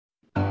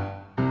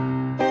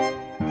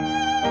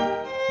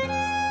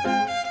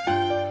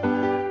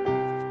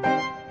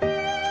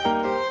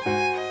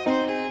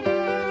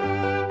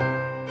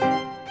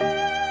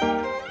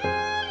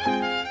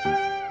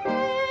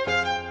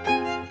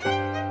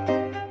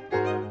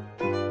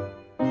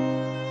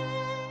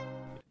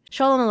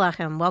Shalom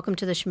Aleichem. Welcome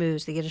to the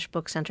Shmooze, the Yiddish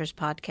Book Center's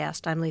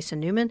podcast. I'm Lesléa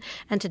Newman,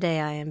 and today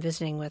I am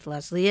visiting with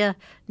Lesléa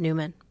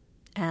Newman.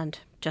 And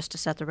just to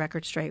set the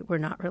record straight, we're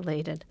not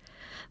related.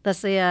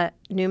 Lesléa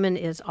Newman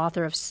is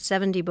author of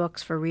 70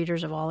 books for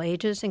readers of all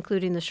ages,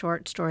 including the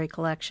short story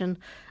collection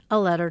A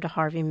Letter to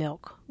Harvey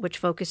Milk, which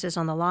focuses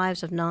on the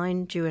lives of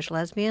 9 Jewish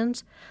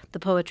lesbians, the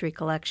poetry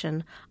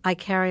collection I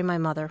Carry My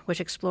Mother,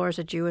 which explores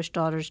a Jewish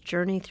daughter's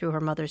journey through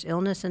her mother's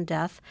illness and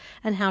death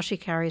and how she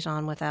carries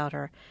on without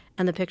her,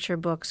 and the picture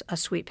books A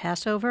Sweet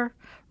Passover,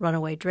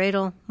 Runaway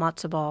Dreidel,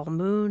 Matzo Ball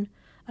Moon,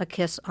 A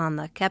Kiss on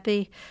the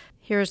Kepi,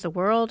 Here's the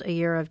World, A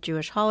Year of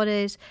Jewish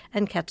Holidays,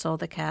 and Quetzal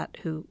the Cat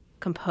Who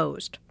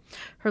Composed.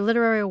 Her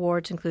literary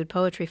awards include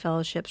poetry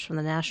fellowships from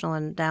the National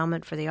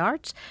Endowment for the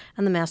Arts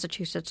and the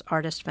Massachusetts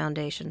Artist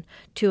Foundation,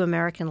 2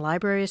 American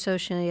Library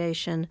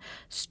Association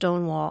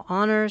Stonewall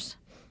Honors,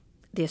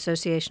 the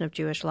Association of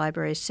Jewish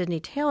Libraries Sidney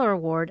Taylor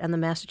Award, and the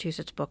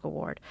Massachusetts Book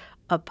Award.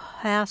 A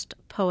past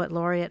poet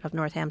laureate of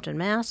Northampton,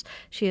 Mass.,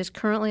 she is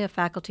currently a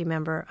faculty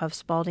member of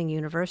Spalding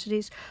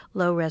University's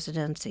low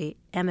residency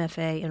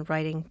MFA in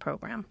Writing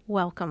program.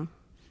 Welcome.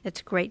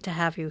 It's great to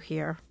have you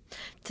here.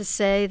 To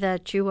say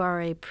that you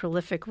are a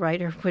prolific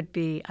writer would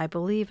be, I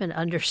believe, an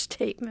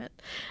understatement.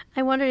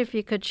 I wondered if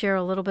you could share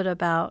a little bit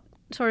about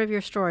sort of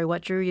your story,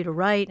 what drew you to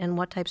write, and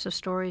what types of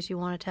stories you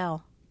want to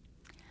tell.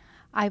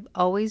 I've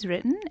always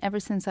written ever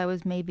since I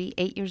was maybe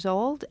 8 years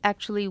old.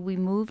 Actually, we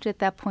moved at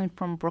that point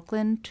from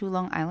Brooklyn to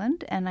Long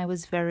Island, and I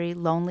was very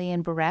lonely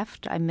and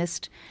bereft. I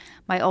missed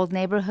my old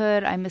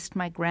neighborhood. I missed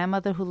my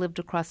grandmother who lived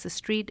across the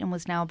street and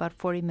was now about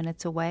 40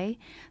 minutes away.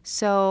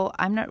 So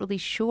I'm not really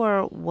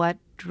sure what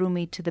drew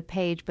me to the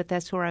page, but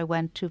that's where I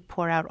went to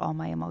pour out all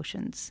my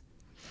emotions.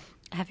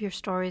 Have your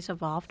stories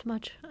evolved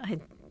much?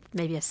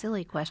 Maybe a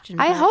silly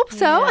question. I hope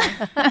so.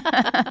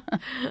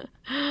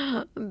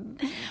 Yeah.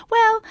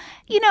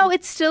 Well,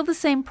 it's still the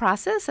same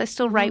process. I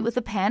still write with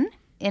a pen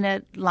in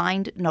a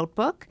lined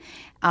notebook.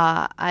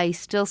 I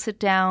still sit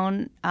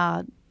down,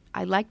 I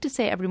like to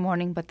say every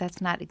morning, but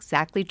that's not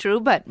exactly true,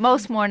 but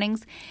most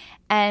mornings.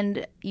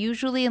 And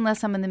usually,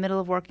 unless I'm in the middle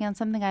of working on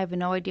something, I have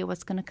no idea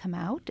what's going to come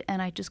out.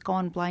 And I just go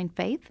on blind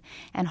faith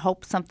and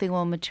hope something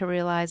will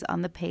materialize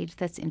on the page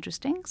that's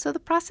interesting. So the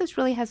process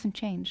really hasn't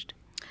changed.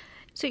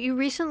 So you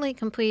recently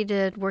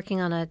completed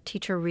working on a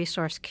teacher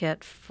resource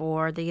kit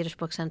for the Yiddish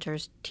Book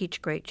Center's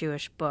Teach Great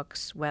Jewish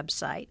Books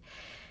website.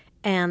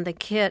 And the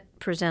kit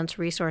presents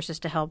resources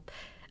to help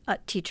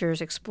teachers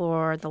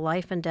explore the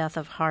life and death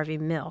of Harvey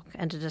Milk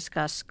and to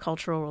discuss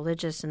cultural,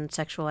 religious, and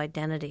sexual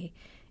identity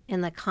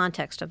in the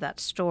context of that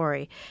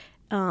story.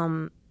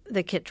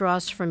 The kit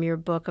draws from your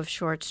book of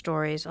short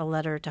stories, A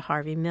Letter to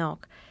Harvey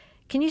Milk.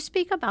 Can you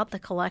speak about the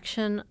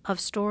collection of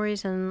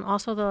stories and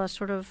also the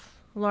sort of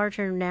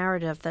larger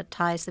narrative that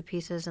ties the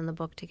pieces in the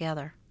book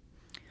together?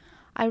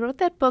 I wrote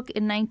that book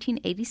in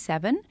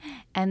 1987,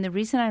 and the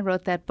reason I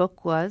wrote that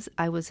book was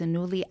I was a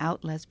newly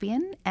out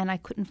lesbian, and I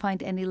couldn't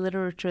find any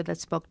literature that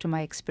spoke to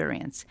my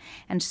experience.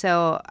 And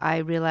so I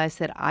realized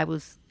that I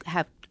was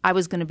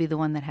going to be the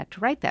one that had to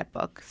write that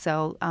book.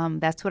 So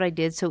that's what I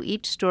did. So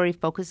each story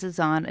focuses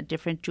on a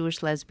different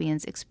Jewish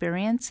lesbian's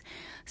experience.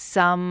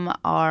 Some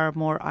are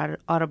more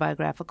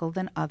autobiographical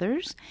than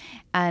others.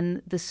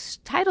 And the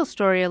title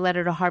story, A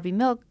Letter to Harvey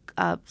Milk,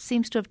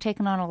 seems to have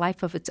taken on a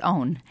life of its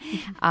own.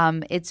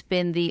 It's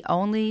been the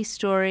only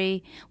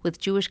story with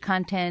Jewish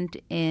content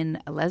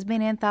in a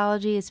lesbian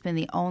anthology. It's been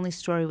the only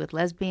story with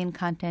lesbian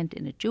content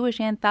in a Jewish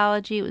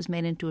anthology. It was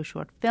made into a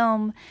short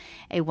film,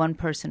 a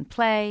one-person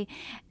play,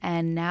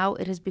 and now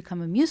it has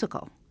become a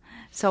musical.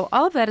 So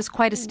all of that is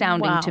quite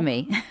astounding to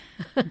me.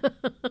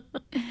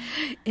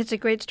 It's a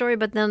great story,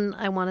 but then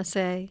I want to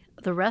say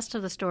the rest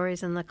of the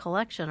stories in the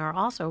collection are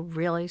also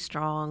really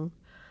strong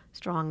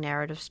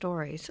narrative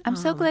stories. I'm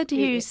so glad to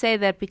hear you say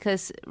that,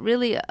 because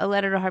really A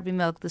Letter to Harvey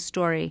Milk, the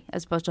story,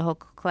 as opposed to a whole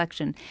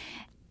collection,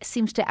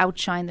 seems to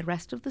outshine the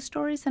rest of the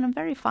stories, and I'm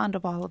very fond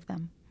of all of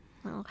them.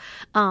 Well,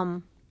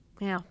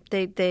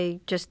 they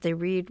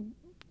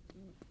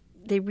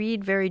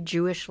read very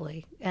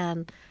Jewishly,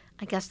 and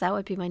I guess that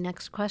would be my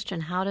next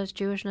question. How does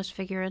Jewishness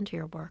figure into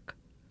your work?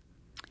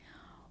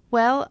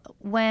 Well,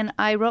 when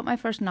I wrote my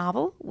first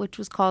novel, which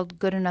was called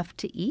Good Enough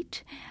to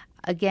Eat,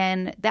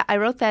 again, I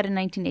wrote that in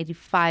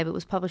 1985. It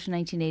was published in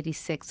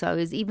 1986, so I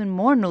was even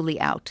more newly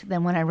out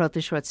than when I wrote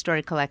the short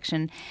story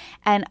collection.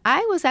 And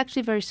I was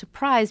actually very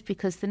surprised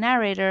because the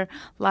narrator,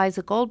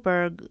 Liza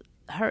Goldberg,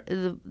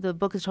 the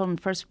book is told in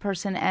first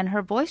person, and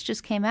her voice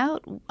just came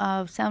out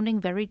sounding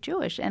very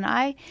Jewish. And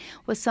I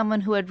was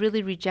someone who had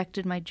really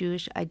rejected my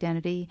Jewish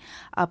identity,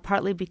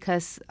 partly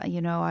because,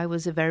 I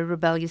was a very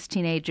rebellious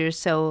teenager,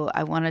 so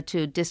I wanted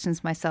to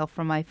distance myself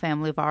from my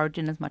family of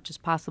origin as much as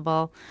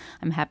possible.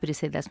 I'm happy to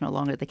say that's no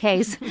longer the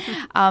case.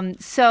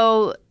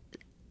 So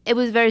it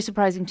was very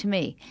surprising to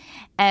me.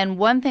 And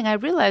one thing I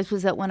realized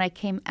was that when I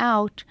came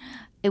out,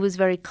 it was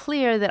very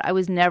clear that I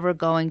was never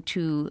going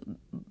to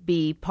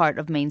be part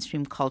of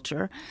mainstream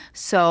culture.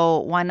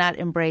 So why not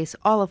embrace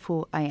all of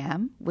who I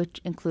am,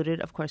 which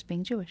included, of course,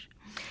 being Jewish.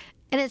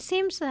 And it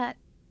seems that,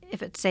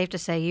 if it's safe to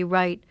say, you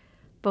write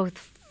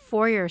both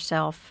for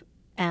yourself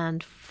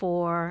and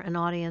for an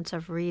audience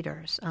of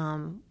readers,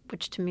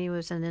 which to me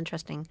was an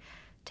interesting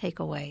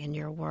takeaway in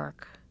your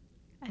work.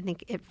 I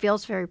think it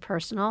feels very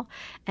personal,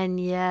 and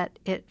yet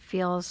it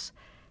feels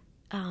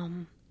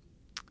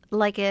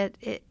like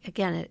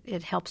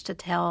it helps to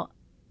tell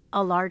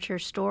a larger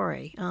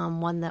story,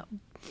 one that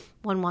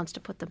one wants to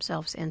put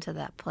themselves into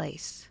that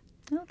place.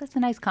 Oh, that's a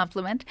nice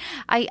compliment.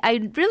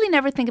 I really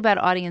never think about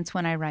audience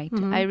when I write.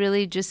 Mm-hmm. I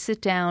really just sit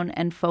down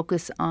and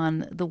focus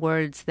on the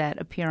words that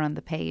appear on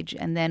the page.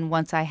 And then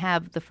once I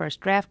have the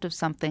first draft of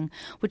something,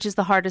 which is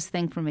the hardest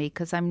thing for me,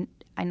 because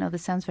I know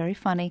this sounds very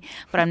funny,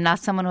 but I'm not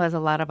someone who has a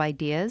lot of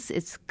ideas.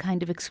 It's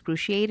kind of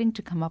excruciating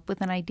to come up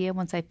with an idea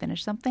once I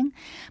finish something.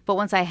 But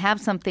once I have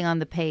something on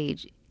the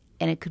page,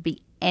 and it could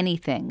be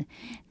anything,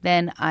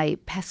 then I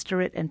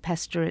pester it and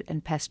pester it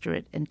and pester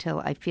it until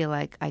I feel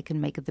like I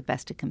can make it the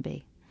best it can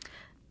be.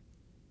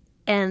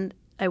 And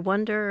I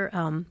wonder,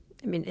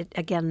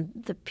 again,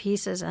 the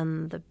pieces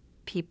and the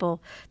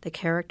people, the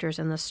characters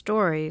and the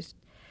stories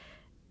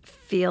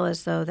feel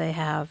as though they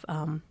have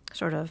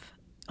sort of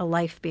a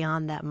life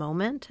beyond that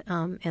moment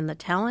in the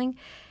telling.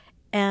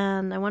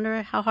 And I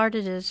wonder how hard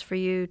it is for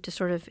you to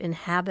sort of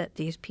inhabit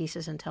these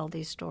pieces and tell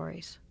these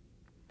stories.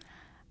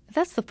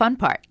 That's the fun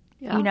part.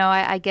 Yeah. You know,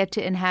 I get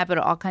to inhabit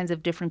all kinds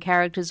of different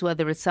characters,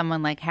 whether it's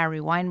someone like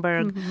Harry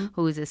Weinberg, mm-hmm.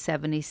 who is a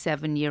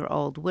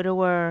 77-year-old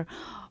widower,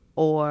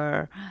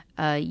 or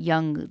a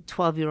young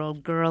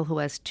 12-year-old girl who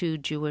has two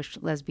Jewish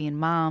lesbian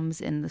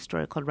moms in the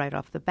story called Right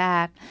Off the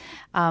Bat.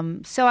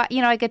 So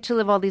I get to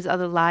live all these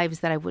other lives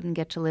that I wouldn't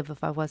get to live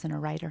if I wasn't a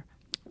writer.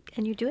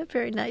 And you do it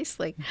very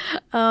nicely.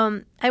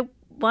 I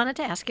wanted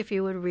to ask if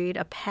you would read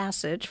a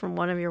passage from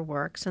one of your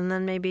works and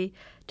then maybe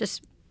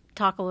just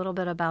talk a little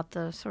bit about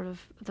the sort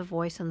of the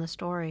voice and the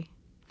story.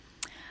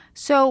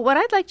 So what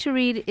I'd like to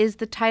read is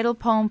the title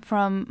poem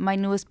from my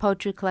newest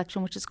poetry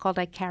collection, which is called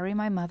I Carry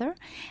My Mother.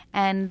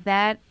 And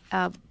that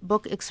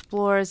book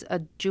explores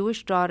a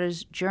Jewish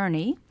daughter's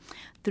journey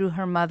through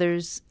her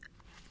mother's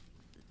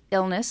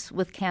illness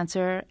with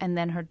cancer and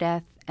then her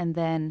death and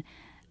then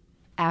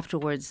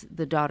afterwards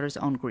the daughter's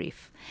own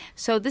grief.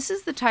 So this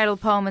is the title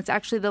poem. It's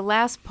actually the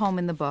last poem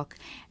in the book,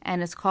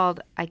 and it's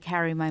called I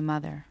Carry My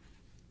Mother.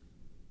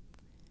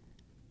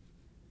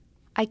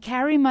 I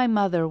carry my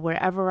mother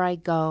wherever I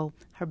go,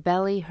 her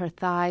belly, her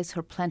thighs,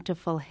 her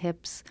plentiful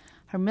hips,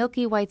 her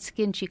milky white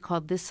skin she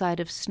called this side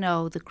of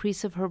snow, the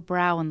crease of her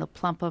brow and the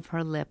plump of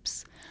her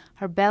lips.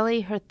 Her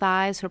belly, her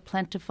thighs, her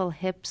plentiful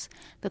hips,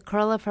 the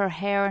curl of her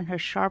hair and her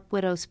sharp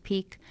widow's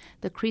peak,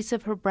 the crease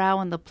of her brow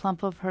and the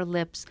plump of her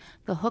lips,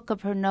 the hook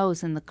of her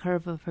nose and the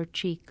curve of her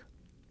cheek.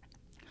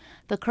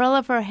 The curl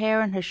of her hair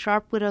and her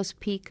sharp widow's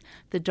peak,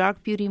 the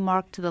dark beauty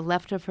mark to the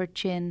left of her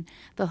chin,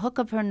 the hook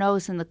of her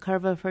nose and the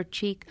curve of her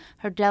cheek,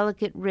 her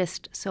delicate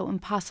wrist so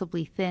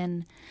impossibly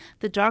thin,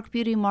 the dark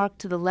beauty mark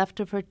to the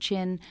left of her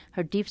chin,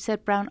 her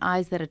deep-set brown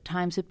eyes that at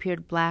times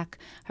appeared black,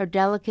 her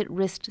delicate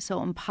wrist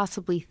so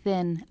impossibly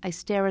thin, I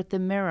stare at the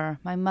mirror,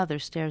 my mother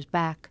stares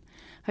back.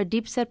 Her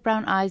deep-set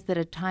brown eyes that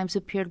at times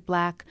appeared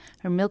black,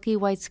 her milky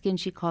white skin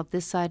she called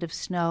this side of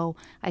snow.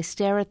 I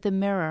stare at the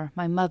mirror,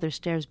 my mother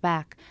stares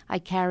back. I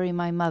carry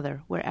my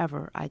mother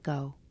wherever I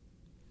go.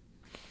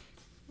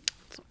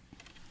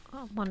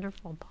 Oh,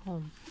 wonderful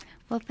poem.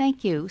 Well,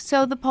 thank you.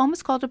 So the poem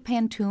is called a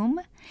pantoum.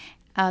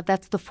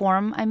 That's the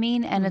form,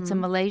 and it's a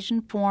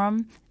Malaysian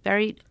form,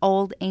 very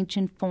old,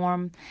 ancient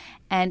form.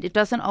 And it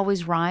doesn't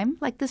always rhyme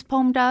like this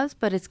poem does,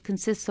 but it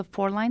consists of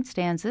 4-line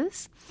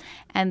stanzas.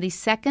 And the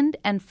second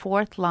and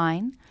fourth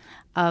line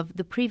of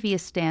the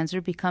previous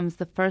stanza becomes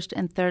the first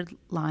and third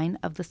line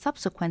of the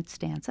subsequent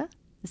stanza.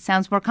 It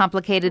sounds more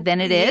complicated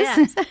than it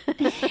is.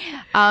 Yes.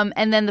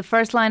 And then the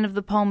first line of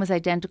the poem is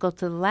identical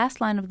to the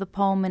last line of the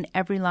poem, and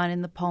every line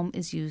in the poem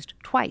is used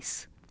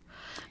twice.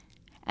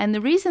 And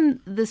the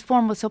reason this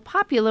form was so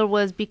popular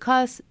was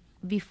because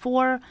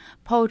before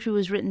poetry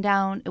was written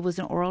down, it was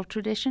an oral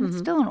tradition. It's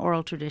still an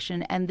oral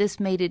tradition, and this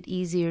made it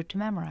easier to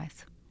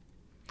memorize.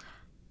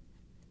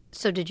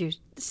 So did you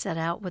set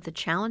out with the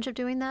challenge of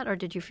doing that, or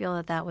did you feel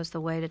that that was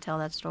the way to tell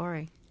that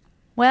story?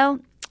 Well,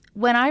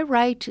 when I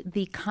write,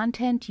 the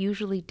content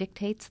usually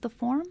dictates the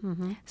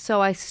form.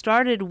 So I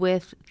started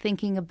with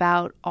thinking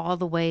about all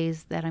the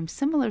ways that I'm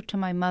similar to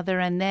my mother,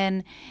 and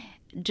then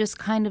just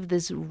kind of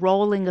this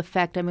rolling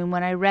effect. I mean,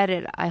 when I read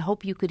it, I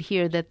hope you could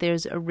hear that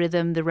there's a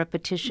rhythm, the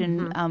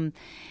repetition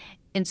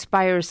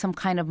inspires some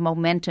kind of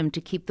momentum to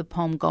keep the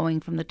poem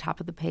going from the top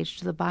of the page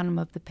to the bottom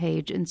of the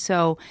page. And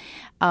so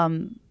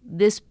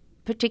this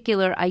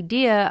particular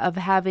idea of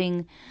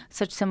having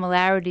such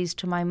similarities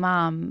to my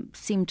mom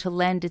seemed to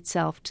lend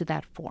itself to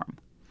that form.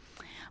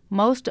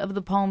 Most of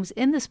the poems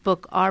in this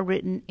book are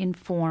written in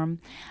form.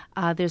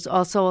 There's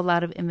also a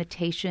lot of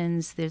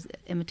imitations. There's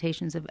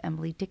imitations of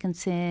Emily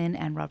Dickinson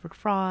and Robert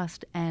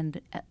Frost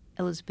and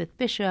Elizabeth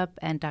Bishop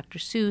and Dr.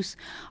 Seuss,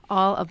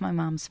 all of my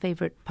mom's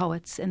favorite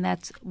poets. And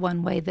that's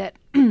one way that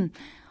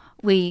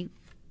we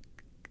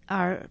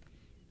are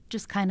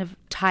just kind of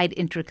tied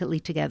intricately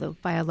together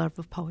by a love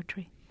of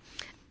poetry.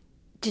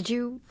 Did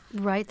you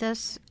write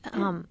this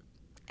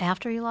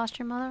after you lost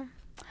your mother?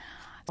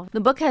 The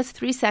book has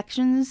 3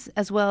 sections,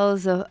 as well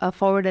as a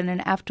forward and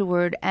an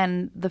afterword.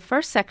 And the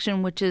first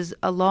section, which is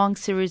a long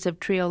series of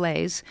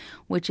triolets,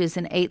 which is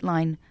an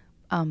 8-line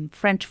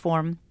French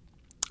form,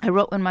 I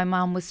wrote when my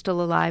mom was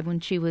still alive, when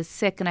she was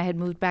sick, and I had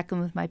moved back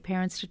in with my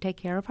parents to take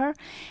care of her.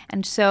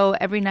 And so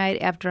every night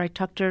after I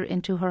tucked her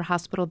into her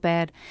hospital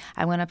bed,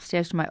 I went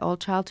upstairs to my old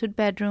childhood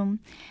bedroom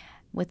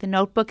with a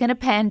notebook and a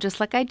pen,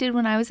 just like I did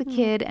when I was a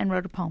kid, and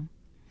wrote a poem.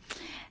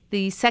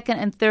 The second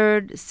and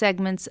third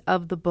segments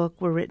of the book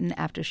were written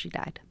after she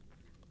died.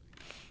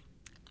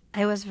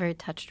 I was very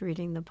touched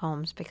reading the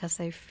poems because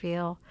they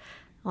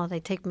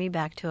take me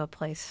back to a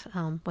place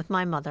with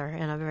my mother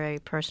in a very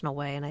personal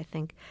way. And I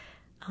think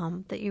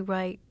that you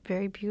write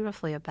very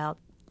beautifully about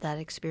that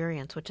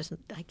experience,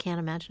 I can't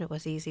imagine it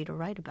was easy to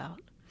write about.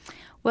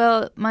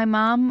 Well, my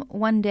mom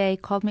one day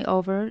called me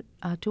over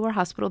to her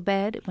hospital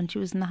bed when she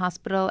was in the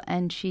hospital,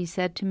 and she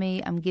said to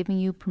me, "I'm giving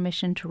you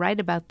permission to write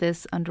about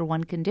this under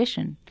one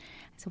condition." I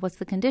said, "What's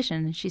the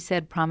condition?" And she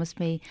said, "Promise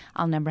me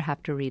I'll never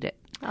have to read it."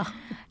 Oh.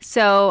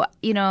 So,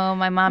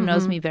 my mom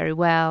knows me very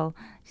well.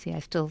 See, I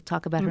still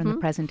talk about her in the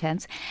present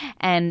tense.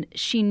 And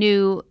she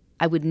knew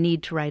I would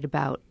need to write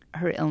about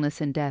her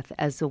illness and death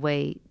as a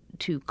way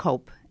to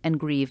cope and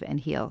grieve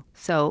and heal.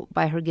 So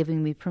by her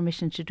giving me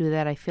permission to do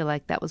that, I feel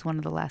like that was one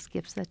of the last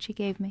gifts that she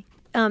gave me.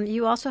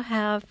 You also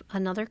have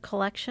another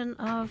collection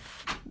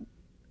of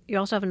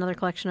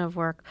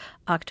work,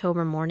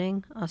 October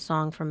Morning, a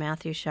song for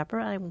Matthew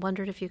Shepard. I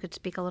wondered if you could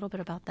speak a little bit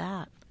about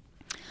that.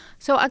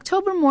 So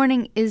October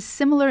Morning is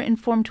similar in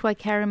form to I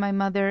Carry My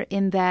Mother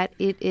in that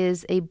it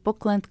is a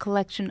book-length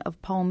collection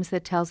of poems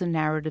that tells a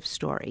narrative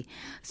story.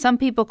 Some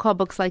people call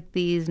books like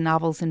these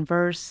novels in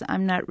verse.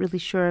 I'm not really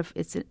sure if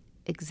it's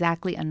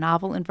exactly a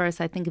novel in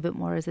verse. I think of it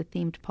more as a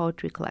themed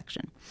poetry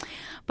collection.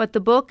 But the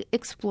book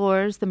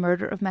explores the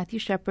murder of Matthew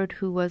Shepard,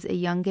 who was a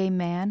young gay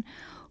man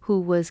who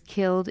was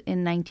killed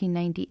in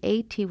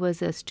 1998. He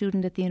was a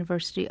student at the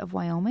University of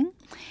Wyoming.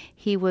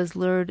 He was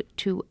lured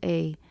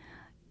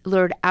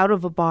out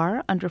of a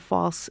bar under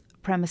false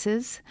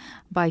premises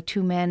by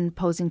 2 men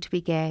posing to be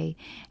gay,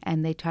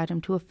 and they tied him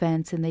to a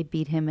fence, and they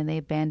beat him, and they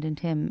abandoned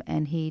him,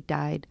 and he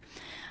died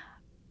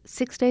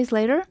 6 days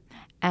later.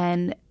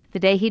 And the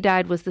day he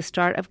died was the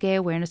start of Gay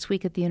Awareness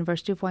Week at the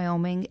University of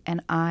Wyoming,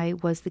 and I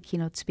was the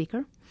keynote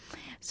speaker.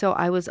 So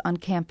I was on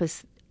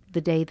campus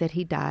the day that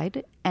he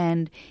died,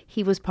 and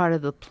he was part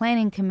of the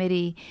planning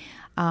committee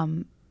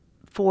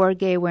for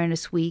Gay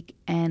Awareness Week,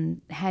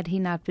 and had he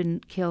not been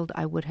killed,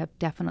 I would have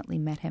definitely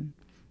met him.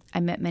 I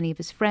met many of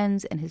his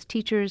friends and his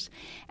teachers,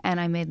 and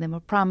I made them a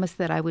promise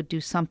that I would do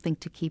something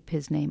to keep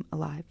his name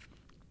alive.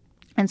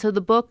 And so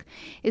the book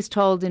is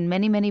told in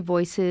many, many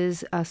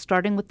voices,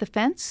 starting with the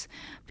fence,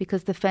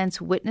 because the fence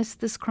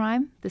witnessed this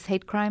crime, this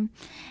hate crime.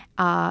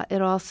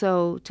 It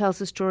also tells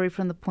the story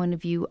from the point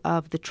of view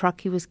of the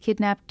truck he was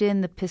kidnapped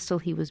in, the pistol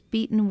he was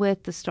beaten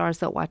with, the stars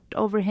that watched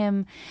over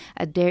him,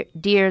 a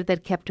deer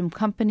that kept him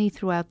company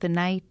throughout the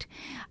night,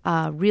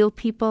 real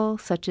people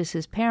such as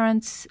his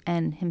parents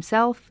and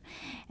himself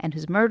and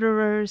his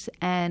murderers,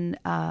 and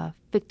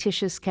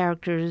fictitious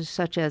characters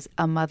such as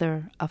a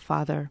mother, a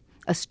father,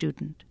 a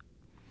student.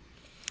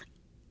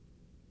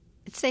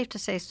 It's safe to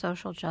say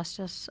social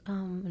justice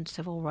and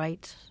civil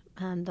rights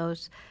and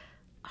those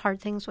hard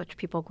things which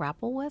people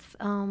grapple with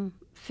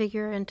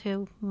figure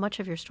into much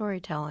of your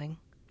storytelling.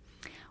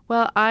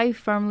 Well, I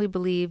firmly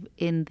believe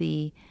in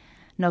the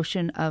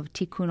notion of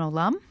tikkun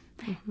olam,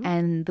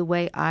 and the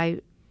way I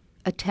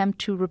attempt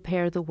to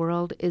repair the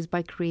world is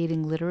by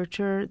creating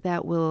literature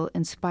that will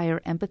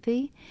inspire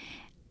empathy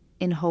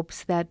in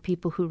hopes that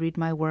people who read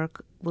my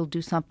work will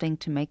do something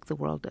to make the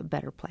world a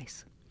better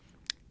place.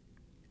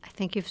 I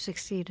think you've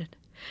succeeded.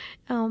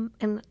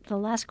 And the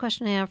last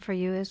question I have for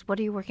you is, what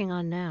are you working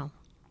on now?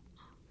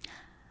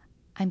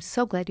 I'm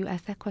so glad you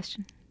asked that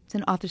question. It's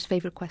an author's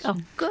favorite question.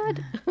 Oh,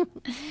 good.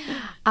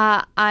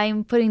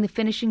 I'm putting the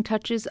finishing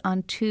touches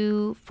on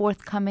 2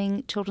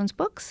 forthcoming children's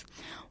books.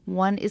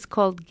 One is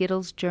called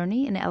Gittle's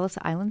Journey, an Ellis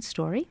Island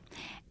story,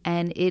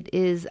 and it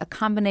is a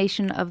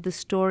combination of the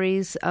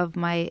stories of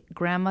my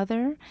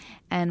grandmother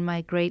and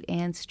my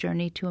great-aunt's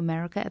journey to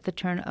America at the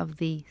turn of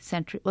the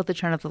century, the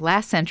turn of the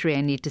last century,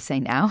 I need to say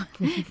now,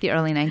 the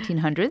early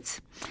 1900s.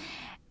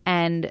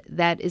 And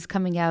that is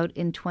coming out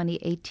in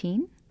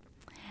 2018.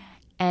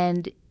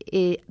 And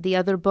the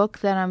other book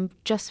that I'm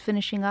just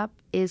finishing up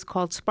is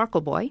called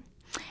Sparkle Boy,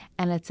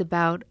 and it's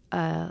about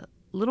a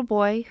little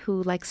boy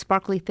who likes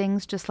sparkly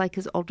things just like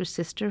his older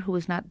sister, who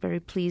was not very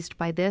pleased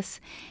by this.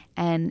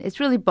 And it's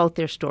really both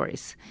their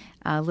stories,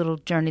 a little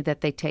journey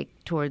that they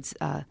take towards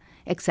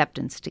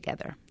acceptance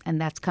together. And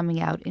that's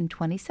coming out in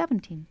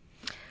 2017.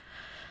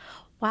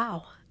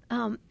 Wow.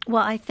 Well,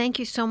 I thank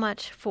you so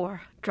much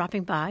for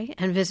dropping by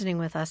and visiting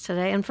with us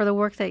today, and for the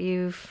work that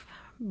you've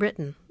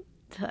written.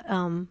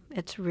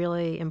 It's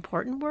really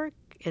important work.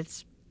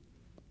 It's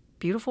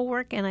beautiful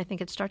work, and I think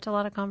it starts a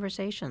lot of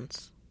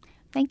conversations.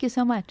 Thank you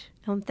so much.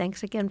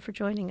 Thanks again for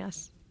joining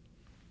us.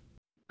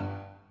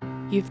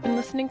 You've been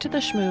listening to The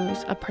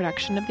Schmooze, a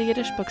production of the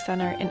Yiddish Book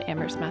Center in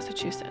Amherst,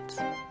 Massachusetts.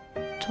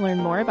 To learn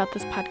more about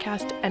this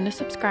podcast and to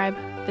subscribe,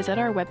 visit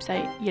our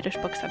website,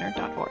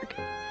 yiddishbookcenter.org.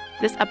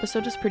 This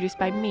episode is produced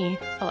by me,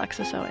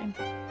 Alexis Owing.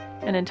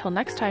 And until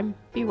next time,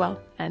 be well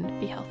and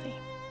be healthy.